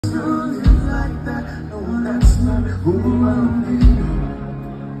I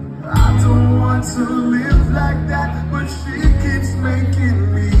don't want to live like that, but she keeps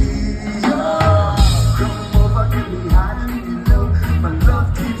making me. Come over, get me high, and you know my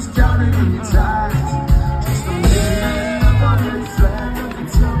love keeps drowning in your ties. Just a minute on your flag, I can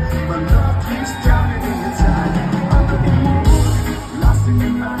tell my love keeps drowning in your ties. Under the moon, lost in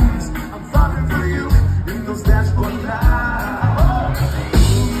your eyes, I'm falling for you in those dashboard lights.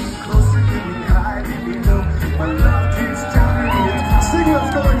 Closer, get me high, and you know my love keeps drowning in your ties. Sing what's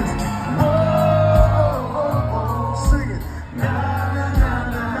going on.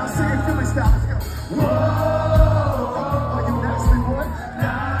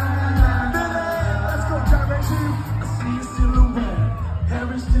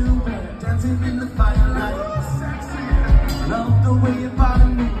 In the firelight, sexy. Love the way your body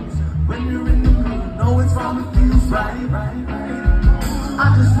moves when you're in the mood. Know it's wrong, it feels right.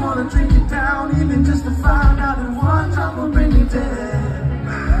 I just wanna drink it down, even just to find out in one drop will bring me dead.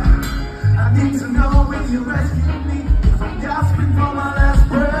 I need to know if you rescue me, if I'm gasping for my last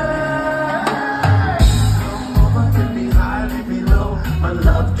breath. Come over, get me high, leave me low. My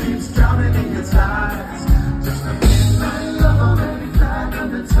love keeps